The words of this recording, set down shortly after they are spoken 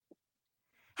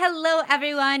Hello,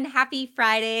 everyone. Happy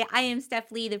Friday. I am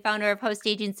Steph Lee, the founder of Host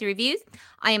Agency Reviews.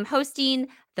 I am hosting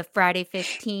the Friday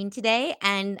 15 today,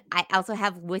 and I also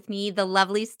have with me the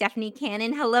lovely Stephanie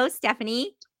Cannon. Hello,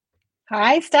 Stephanie.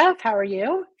 Hi, Steph. How are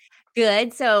you?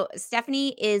 Good. So,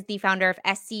 Stephanie is the founder of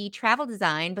SC Travel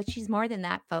Design, but she's more than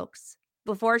that, folks.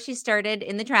 Before she started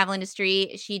in the travel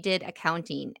industry, she did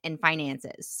accounting and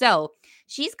finances. So,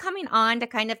 she's coming on to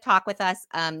kind of talk with us.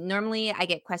 Normally, I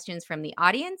get questions from the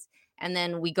audience and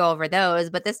then we go over those.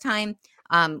 But this time,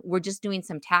 we're just doing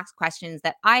some tax questions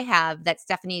that I have that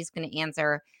Stephanie's going to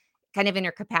answer kind of in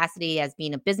her capacity as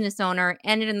being a business owner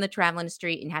and in the travel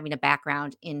industry and having a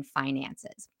background in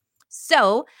finances.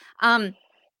 So,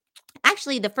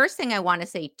 actually, the first thing I want to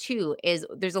say too is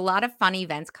there's a lot of fun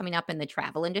events coming up in the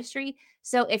travel industry.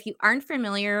 So if you aren't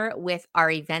familiar with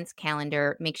our events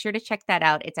calendar, make sure to check that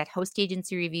out. It's at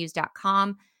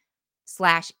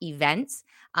hostagencyreviews.com/events.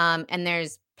 And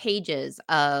there's pages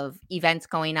of events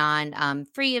going on,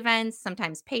 free events,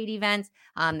 sometimes paid events.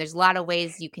 There's a lot of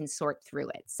ways you can sort through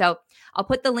it. So I'll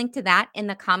put the link to that in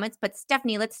the comments. But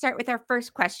Stephanie, let's start with our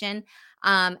first question.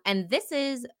 And this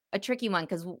is a tricky one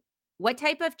because what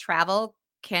type of travel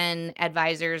can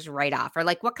advisors write off, or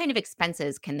like what kind of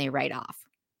expenses can they write off?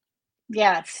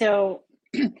 Yeah, so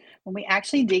when we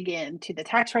actually dig into the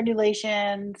tax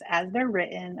regulations as they're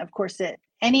written, of course,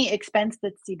 any expense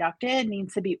that's deducted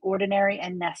needs to be ordinary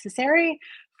and necessary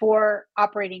for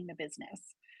operating the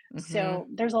business. Hmm. So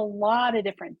there's a lot of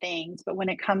different things, but when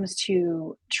it comes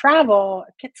to travel,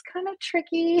 it gets kind of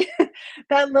tricky.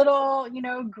 That little,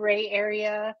 gray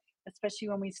area, especially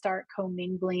when we start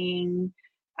commingling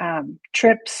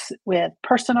trips with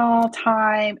personal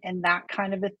time and that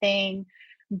kind of a thing.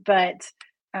 But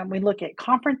we look at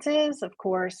conferences, of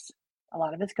course. A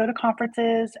lot of us go to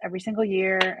conferences every single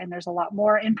year, and there's a lot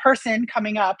more in person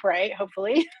coming up, right?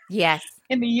 Hopefully, Yes.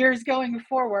 in the years going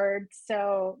forward.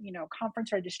 So,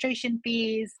 conference registration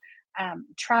fees,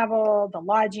 travel, the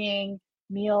lodging,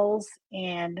 meals,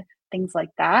 and things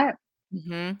like that.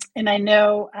 Hmm. And I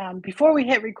know before we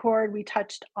hit record, we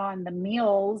touched on the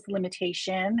meals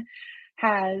limitation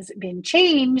has been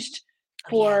changed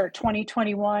Oh, yeah. for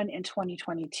 2021 and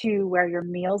 2022, where your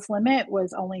meals limit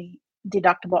was only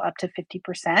deductible up to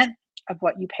 50% of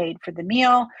what you paid for the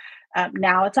meal.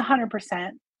 Now it's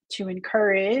 100% to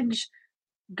encourage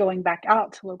going back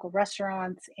out to local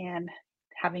restaurants and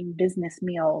having business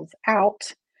meals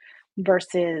out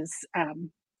versus,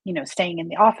 staying in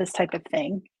the office type of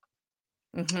thing.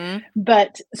 Hmm.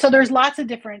 But so there's lots of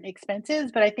different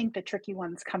expenses, but I think the tricky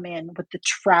ones come in with the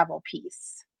travel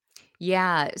piece.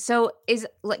 Yeah. So is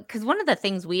like because one of the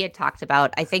things we had talked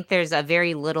about, I think there's a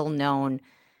very little known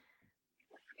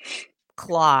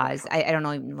clause. I don't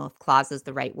even know if clause is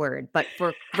the right word, but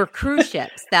for cruise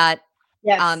ships that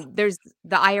Yes. there's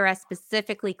the IRS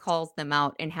specifically calls them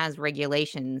out and has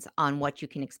regulations on what you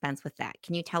can expense with that.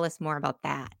 Can you tell us more about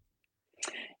that?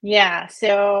 Yeah.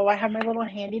 So I have my little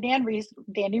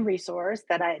dandy resource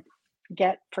that I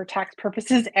get for tax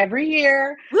purposes every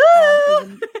year. Woo!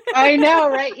 Even I know,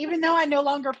 right? Even though I no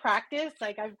longer practice,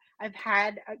 like I've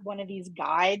had one of these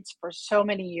guides for so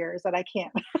many years that I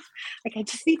can't like I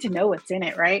just need to know what's in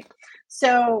it, right?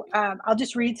 So I'll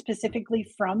just read specifically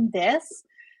from this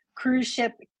cruise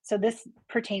ship. So this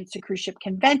pertains to cruise ship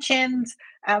conventions,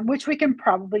 which we can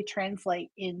probably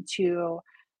translate into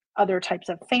other types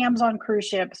of FAMs on cruise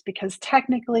ships because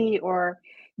technically, or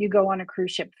you go on a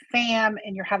cruise ship FAM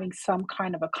and you're having some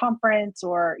kind of a conference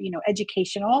or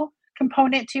educational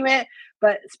component to it.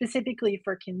 But specifically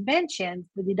for conventions,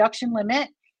 the deduction limit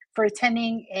for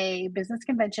attending a business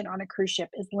convention on a cruise ship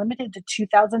is limited to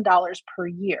 $2,000 per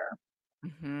year.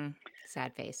 Mhm.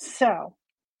 Sad face. So,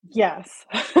 yes.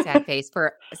 Sad face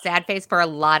for a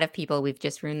lot of people. We've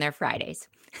just ruined their Fridays.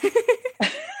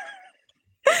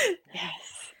 Yes.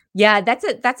 Yeah,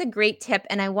 that's a great tip,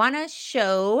 and I wanna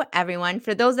show everyone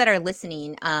for those that are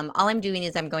listening, all I'm doing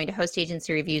is I'm going to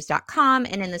hostagencyreviews.com,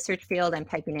 and in the search field, I'm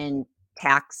typing in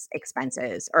tax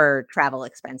expenses or travel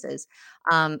expenses,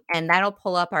 and that'll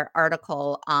pull up our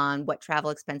article on what travel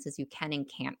expenses you can and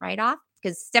can't write off.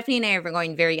 Because Stephanie and I are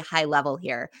going very high level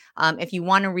here. If you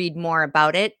wanna read more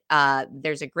about it,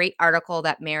 there's a great article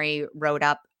that Mary wrote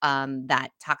up,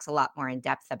 that talks a lot more in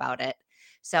depth about it.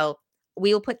 So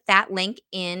we will put that link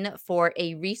in for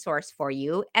a resource for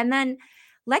you. And then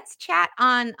let's chat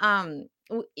on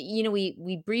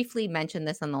we briefly mentioned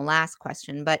this on the last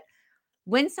question, but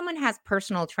when someone has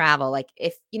personal travel, like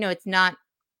if it's not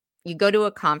you go to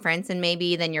a conference and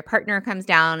maybe then your partner comes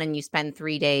down and you spend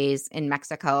 3 days in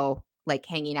Mexico like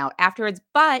hanging out afterwards,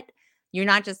 but you're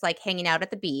not just like hanging out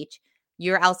at the beach.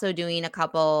 you're also doing a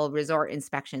couple resort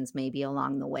inspections maybe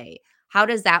along the way. How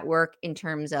does that work in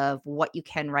terms of what you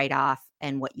can write off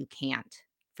and what you can't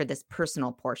for this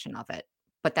personal portion of it?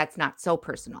 But that's not so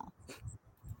personal.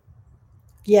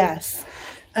 Yes.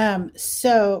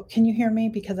 So can you hear me?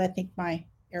 Because I think my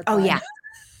Oh, AirPod.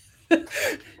 yeah.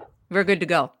 We're good to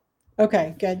go.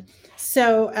 Okay, good.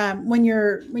 So when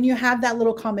you have that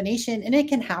little combination, and it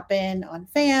can happen on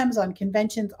FAMs, on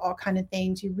conventions, all kind of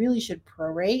things, you really should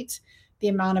prorate the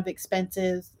amount of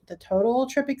expenses, the total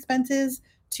trip expenses,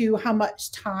 to how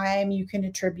much time you can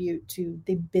attribute to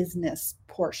the business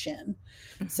portion.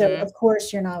 So Mhm. of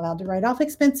course, you're not allowed to write off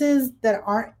expenses that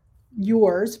aren't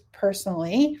yours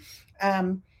personally.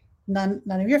 None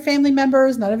of your family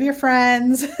members, none of your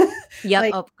friends. Yep.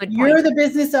 Like, Oh, good you're point. the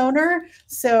business owner,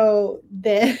 so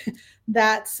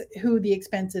that's who the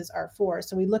expenses are for.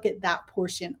 So we look at that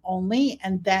portion only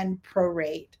and then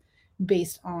prorate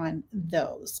based on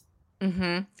those.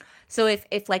 Mhm. So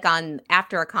if like on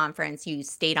after a conference you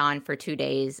stayed on for 2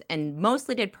 days and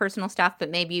mostly did personal stuff,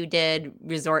 but maybe you did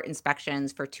resort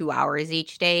inspections for 2 hours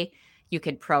each day, you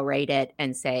could prorate it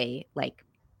and say like,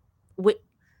 wi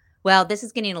well, this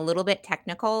is getting a little bit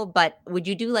technical, but would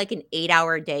you do like an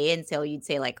 8-hour day and so you'd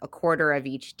say like a quarter of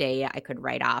each day I could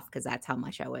write off because that's how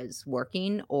much I was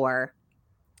working? Or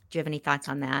do you have any thoughts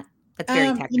on that? That's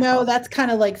very technical. That's kind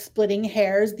of like splitting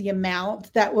hairs. The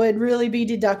amount that would really be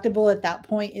deductible at that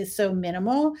point is so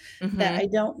minimal that Mhm. I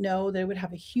don't know that it would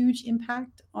have a huge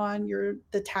impact on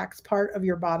the tax part of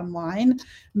your bottom line.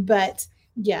 But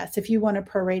yes, if you want to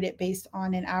prorate it based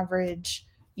on an average,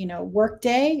 work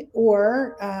day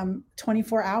or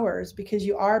 24 hours, because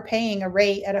you are paying a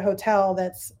rate at a hotel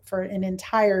that's for an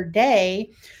entire day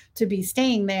to be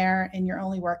staying there, and you're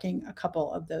only working a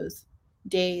couple of those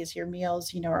days. Your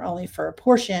meals, are only for a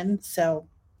portion. So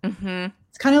Mhm.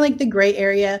 it's kind of like the gray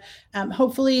area.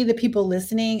 Hopefully, the people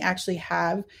listening actually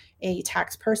have a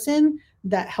tax person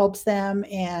that helps them,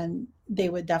 and they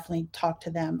would definitely talk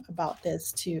to them about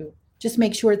this to just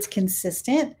make sure it's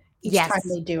consistent each time Yes.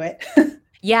 they do it.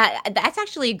 Yeah, that's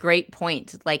actually a great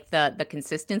point, like the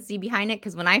consistency behind it.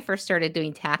 Because when I first started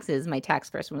doing taxes, my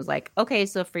tax person was like, "Okay,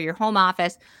 so for your home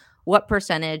office, what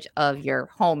percentage of your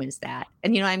home is that?"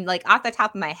 And, I'm like off the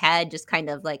top of my head, just kind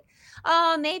of like,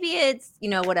 "Oh, maybe it's,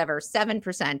 whatever,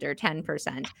 7% or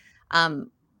 10%."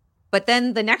 Um, but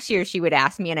then the next year she would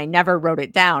ask me and I never wrote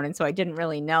it down, and so I didn't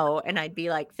really know, and I'd be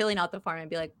like filling out the form, and I'd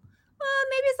be like, "Well,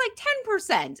 maybe it's like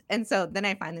 10%." And so then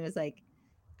I finally was like,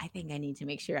 I think I need to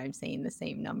make sure I'm saying the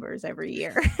same numbers every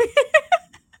year.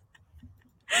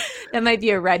 That might be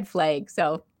a red flag.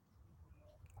 So,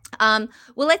 well,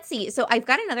 let's see. So I've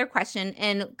got another question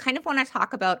and kind of want to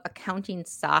talk about accounting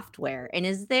software. And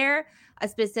is there a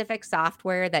specific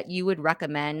software that you would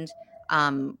recommend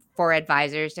for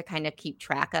advisors to kind of keep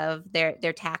track of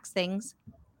their tax things?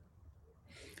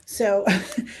 So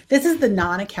this is the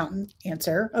non-accountant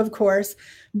answer, of course,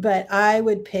 but I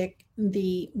would pick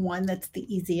the one that's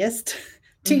the easiest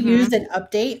to use Mm-hmm. and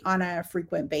update on a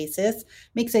frequent basis.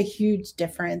 Makes a huge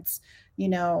difference.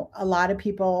 A lot of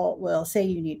people will say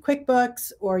you need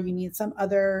QuickBooks or you need some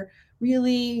other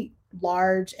really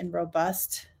large and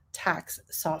robust tax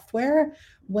software,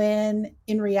 when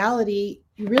in reality,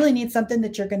 you really need something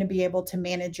that you're going to be able to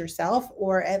manage yourself,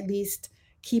 or at least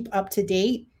keep up to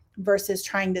date, versus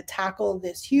trying to tackle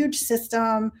this huge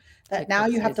system that now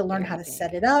you QuickBooks have is to learn how very to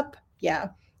set big. it up. Yeah.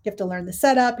 You have to learn the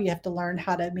setup, you have to learn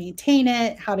how to maintain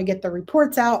it, how to get the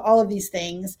reports out, all of these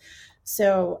things.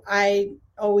 So I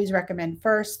always recommend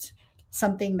first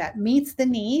something that meets the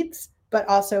needs, but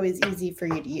also is easy for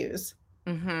you to use.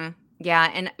 Mm-hmm.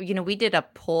 Yeah. And, we did a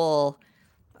poll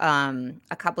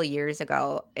a couple years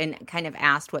ago and kind of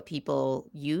asked what people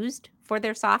used for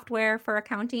their software for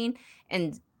accounting,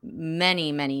 and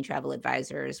many travel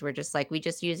advisors were just like, we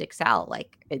just use Excel,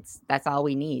 like that's all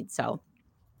we need. So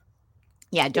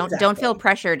yeah, don't feel Exactly.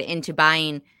 pressured into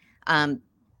buying um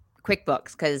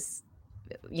QuickBooks, because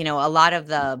a lot of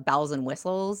the bells and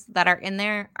whistles that are in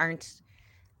there aren't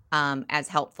as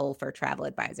helpful for travel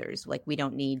advisors. Like, we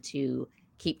don't need to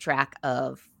keep track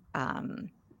of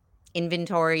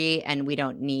inventory, and we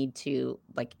don't need to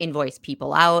like invoice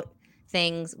people out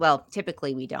things. Well,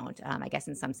 typically we don't. I guess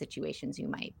in some situations you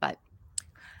might, but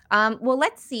well,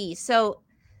 let's see. So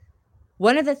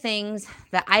one of the things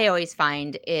that I always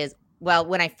find is, well,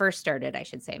 when I first started, I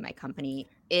should say, my company,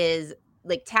 is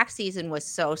like tax season was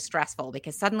so stressful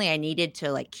because suddenly I needed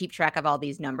to like keep track of all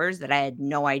these numbers that I had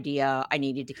no idea I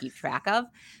needed to keep track of.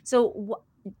 So,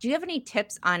 do you have any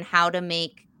tips on how to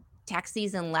make tax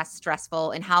season less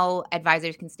stressful and how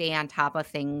advisors can stay on top of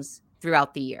things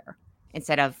throughout the year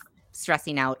instead of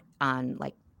stressing out on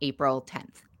like April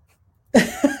 10th?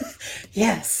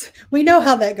 Yes, we know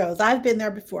how that goes. I've been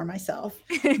there before myself.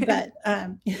 But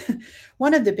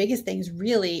one of the biggest things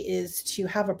really is to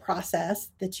have a process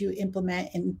that you implement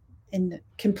and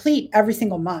complete every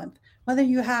single month, whether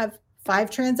you have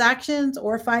 5 transactions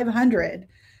or 500.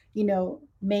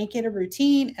 Make it a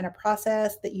routine and a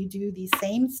process that you do these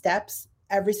same steps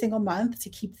every single month to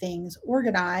keep things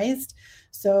organized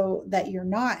so that you're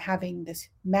not having this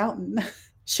mountain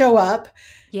show up at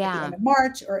the Yeah. end of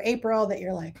March or April that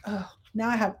you're like, oh, now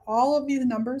I have all of these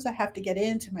numbers I have to get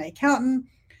into my accountant,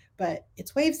 but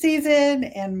it's wave season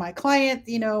and my client,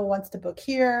 wants to book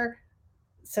here.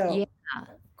 Yeah. So,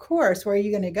 of course, where are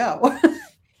you going to go?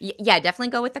 Yeah,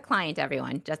 definitely go with the client,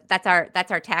 everyone. Just that's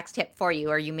our tax tip for you,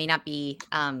 or you may not be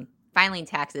filing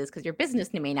taxes because your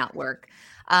business may not work.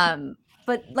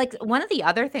 But like one of the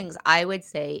other things I would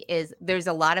say is there's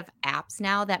a lot of apps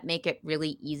now that make it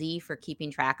really easy for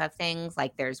keeping track of things.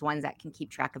 Like there's ones that can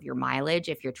keep track of your mileage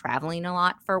if you're traveling a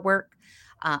lot for work.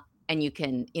 Uh, and you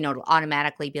can, it'll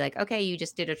automatically be like, okay, you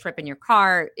just did a trip in your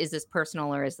car. Is this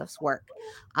personal or is this work?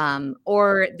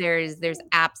 Or there's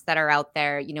apps that are out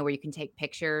there, where you can take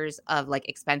pictures of like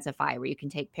Expensify, where you can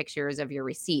take pictures of your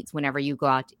receipts whenever you go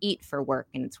out to eat for work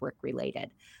and it's work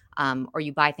related, or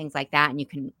you buy things like that and you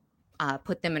can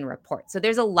put them in reports. So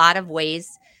there's a lot of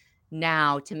ways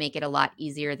now to make it a lot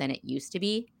easier than it used to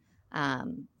be,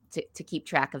 to keep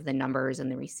track of the numbers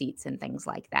and the receipts and things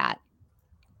like that.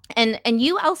 And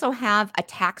you also have a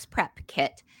tax prep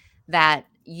kit that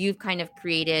you've kind of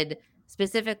created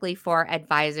specifically for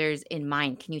advisors in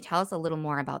mind. Can you tell us a little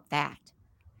more about that?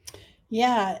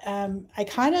 Yeah, I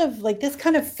kind of like this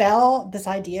kind of fell, this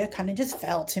idea kind of just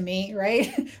fell to me,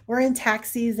 right? We're in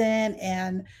tax season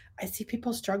and I see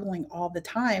people struggling all the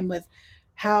time with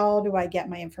how do I get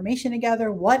my information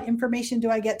together? What information do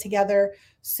I get together?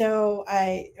 So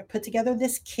I put together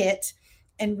this kit,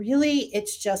 and really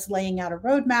it's just laying out a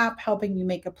roadmap, helping you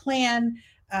make a plan,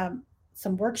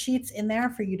 some worksheets in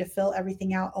there for you to fill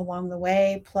everything out along the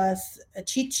way, plus a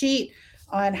cheat sheet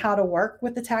on how to work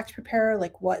with the tax preparer,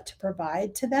 like what to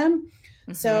provide to them.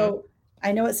 Hmm. So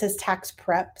I know it says tax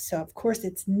prep. So, of course,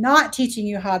 it's not teaching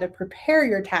you how to prepare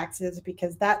your taxes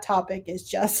because that topic is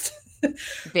just Big.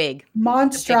 It's a big one.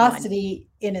 monstrosity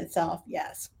in itself.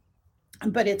 Yes.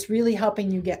 But it's really helping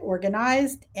you get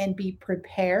organized and be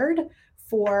prepared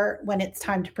for when it's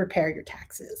time to prepare your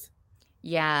taxes.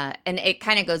 Yeah. And it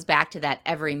kind of goes back to that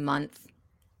every month,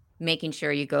 making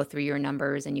sure you go through your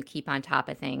numbers and you keep on top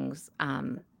of things.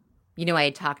 I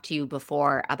had talked to you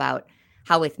before about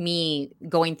how with me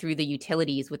going through the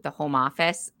utilities with the home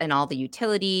office and all the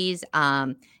utilities,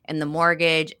 and the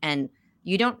mortgage, and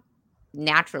you don't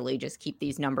naturally just keep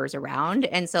these numbers around.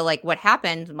 And so like what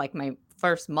happened, like my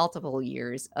first multiple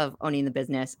years of owning the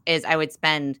business is I would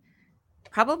spend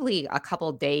probably a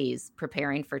couple days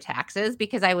preparing for taxes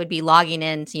because I would be logging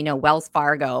into, Wells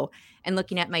Fargo and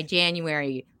looking at my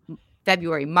January,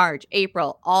 February, March,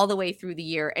 April, all the way through the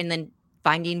year, and then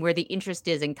finding where the interest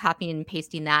is and copying and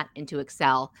pasting that into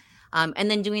Excel. And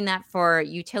then doing that for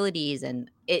utilities. And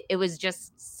it was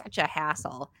just such a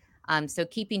hassle. So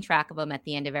keeping track of them at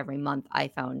the end of every month, I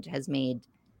found has made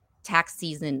tax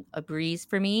season a breeze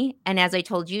for me. And as I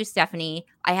told you, Stephanie,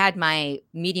 I had my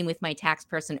meeting with my tax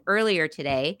person earlier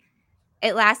today.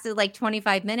 It lasted like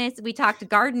 25 minutes. We talked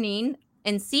gardening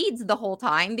and seeds the whole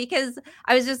time because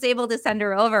I was just able to send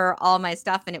her over all my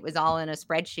stuff and it was all in a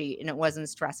spreadsheet and it wasn't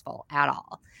stressful at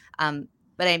all.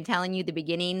 But I'm telling you, the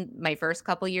beginning, my first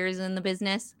couple years in the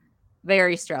business,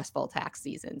 very stressful tax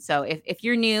season. So if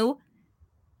you're new,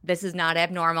 this is not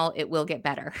abnormal. It will get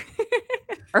better,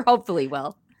 or hopefully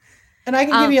will. And I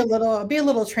can give Um, you be a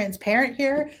little transparent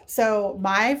here. So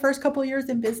my first couple years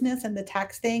in business and the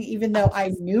tax thing, even oh, though I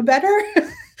knew better,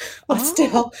 was oh,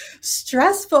 still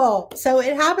stressful. So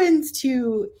it happens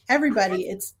to oh, everybody.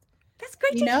 It's, that's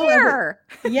great you to know, every, hear.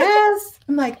 yes,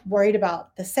 I'm like worried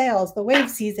about the sales, the wave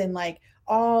season, like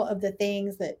all of the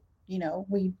things that,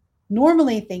 we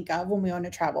normally think of when we own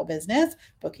a travel business,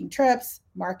 booking trips,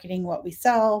 marketing what we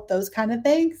sell, those kind of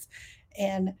things.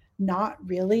 And not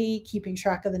really keeping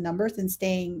track of the numbers and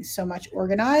staying so much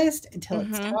organized until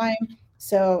it's Hmm. time.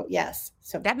 So, yes.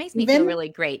 So, That makes me feel even really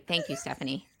great. Thank you,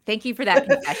 Stephanie. Thank you for that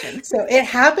confession. so it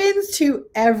happens to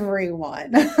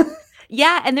everyone.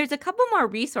 Yeah, and there's a couple more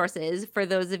resources for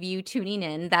those of you tuning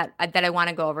in that I want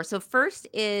to go over. So first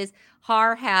is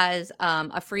HAR has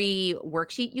a free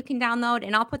worksheet you can download,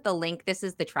 and I'll put the link. This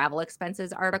is the travel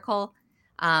expenses article,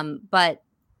 but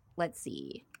let's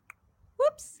see.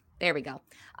 Whoops, there we go.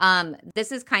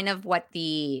 This is kind of what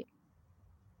the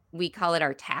we call it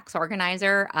our tax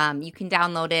organizer. You can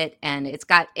download it, and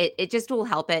it just will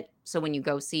help it. So when you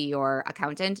go see your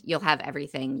accountant, you'll have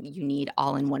everything you need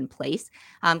all in one place.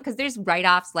 Because there's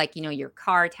write-offs like, your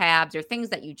car tabs or things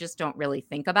that you just don't really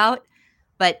think about.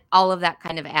 But all of that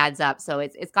kind of adds up. So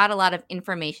it's got a lot of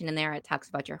information in there. It talks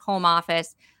about your home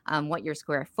office, what your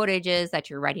square footage is that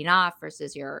you're writing off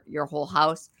versus your whole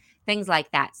house, things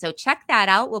like that. So check that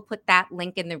out. We'll put that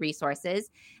link in the resources.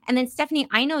 And then Stephanie,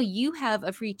 I know you have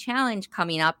a free challenge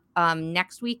coming up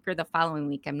next week or the following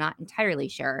week. I'm not entirely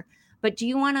sure. But do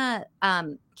you want to,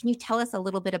 can you tell us a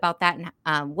little bit about that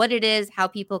and what it is, how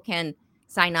people can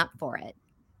sign up for it?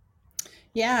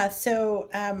 Yeah. So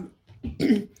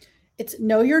it's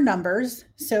know your numbers.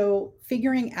 So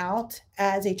figuring out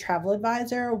as a travel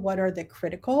advisor, what are the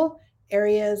critical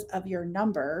areas of your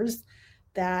numbers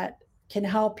that can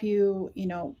help you,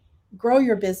 grow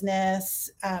your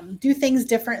business, do things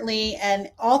differently,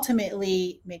 and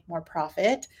ultimately make more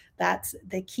profit. That's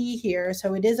the key here.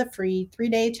 So it is a free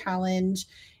 3-day challenge.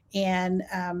 And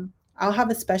I'll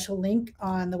have a special link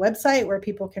on the website where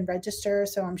people can register.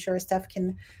 So I'm sure Steph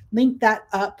can link that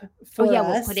up for us. Oh, yeah,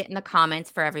 we'll put it in the comments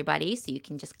for everybody. So you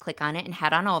can just click on it and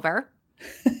head on over.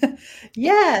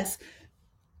 Yes.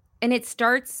 And it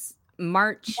starts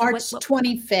March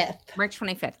 25th. March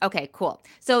 25th. Okay, cool.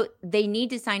 So they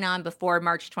need to sign on before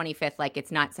March 25th. Like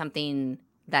it's not something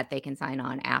that they can sign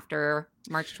on after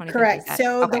March 25th. Correct.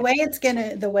 So okay.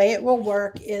 The way it will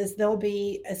work is there'll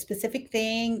be a specific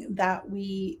thing that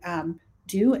we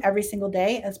do every single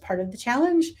day as part of the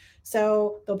challenge.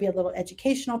 So there'll be a little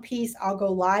educational piece. I'll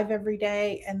go live every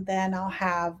day, and then I'll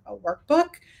have a workbook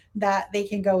that they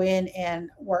can go in and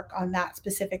work on that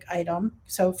specific item.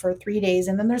 So for 3 days,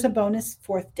 and then there's a bonus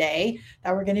 4th day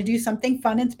that we're going to do something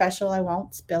fun and special. I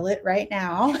won't spill it right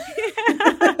now.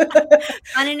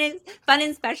 Fun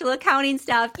and special accounting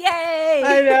stuff. Yay!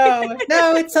 I know.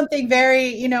 No, it's something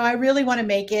very, I really want to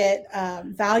make it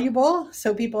valuable.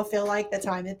 So people feel like the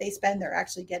time that they spend, they're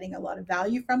actually getting a lot of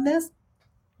value from this.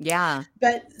 Yeah.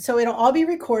 But so it'll all be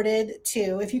recorded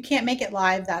too. If you can't make it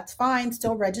live, that's fine.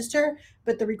 Still register,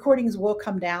 but the recordings will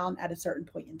come down at a certain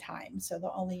point in time. So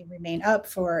they'll only remain up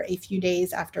for a few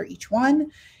days after each one.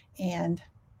 And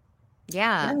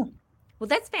yeah. Well,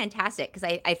 that's fantastic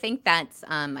because I think that's,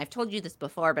 I've told you this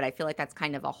before, but I feel like that's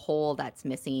kind of a hole that's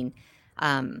missing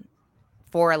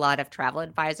for a lot of travel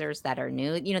advisors that are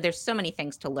new. There's so many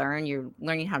things to learn. You're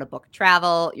learning how to book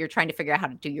travel. You're trying to figure out how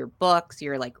to do your books.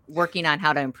 You're like working on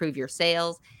how to improve your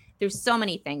sales. There's so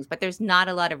many things, but there's not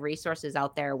a lot of resources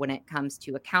out there when it comes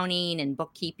to accounting and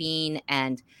bookkeeping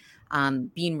and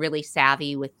being really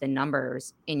savvy with the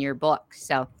numbers in your book.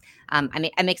 So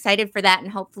I'm excited for that. And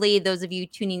hopefully those of you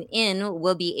tuning in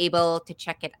will be able to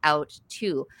check it out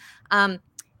too.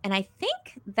 And I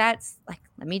think that's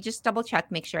let me just double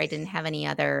check, make sure I didn't have any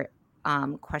other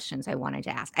questions I wanted to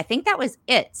ask. I think that was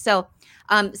it. So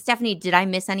Stephanie, did I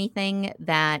miss anything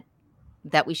that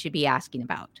we should be asking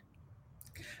about?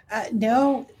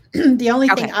 No, the only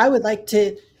thing I would like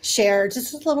to share,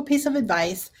 just a little piece of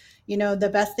advice. The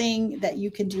best thing that you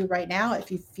can do right now,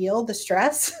 if you feel the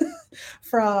stress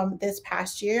from this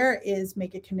past year, is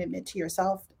make a commitment to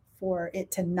yourself for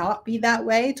it to not be that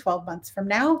way 12 months from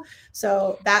now.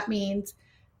 So that means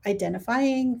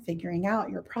identifying, figuring out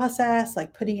your process,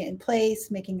 like putting it in place,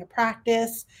 making a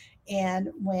practice. And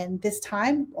when this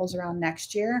time rolls around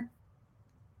next year,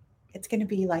 it's going to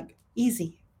be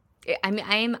easy. I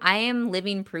mean, I am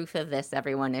living proof of this,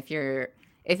 everyone. If you're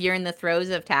in the throes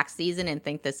of tax season and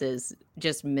think this is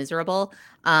just miserable,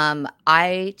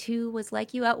 I too was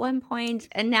like you at one point.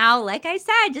 And now, like I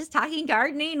said, just talking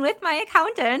gardening with my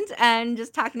accountant and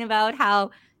just talking about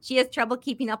how she has trouble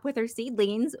keeping up with her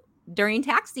seedlings during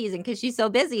tax season because she's so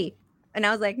busy. And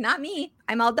I was like, not me.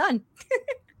 I'm all done.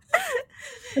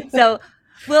 So,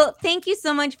 well, thank you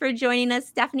so much for joining us,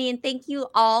 Stephanie, and thank you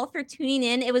all for tuning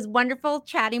in. It was wonderful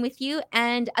chatting with you.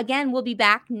 And again, we'll be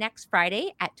back next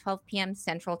Friday at 12 p.m.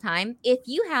 Central Time. If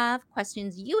you have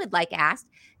questions you would like asked,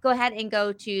 go ahead and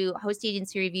go to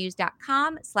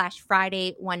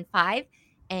hostagencyreviews.com/Friday15,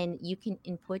 and you can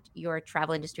input your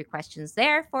travel industry questions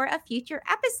there for a future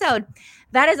episode.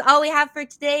 That is all we have for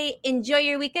today. Enjoy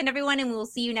your weekend, everyone, and we'll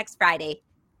see you next Friday.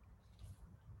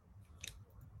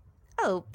 Oh.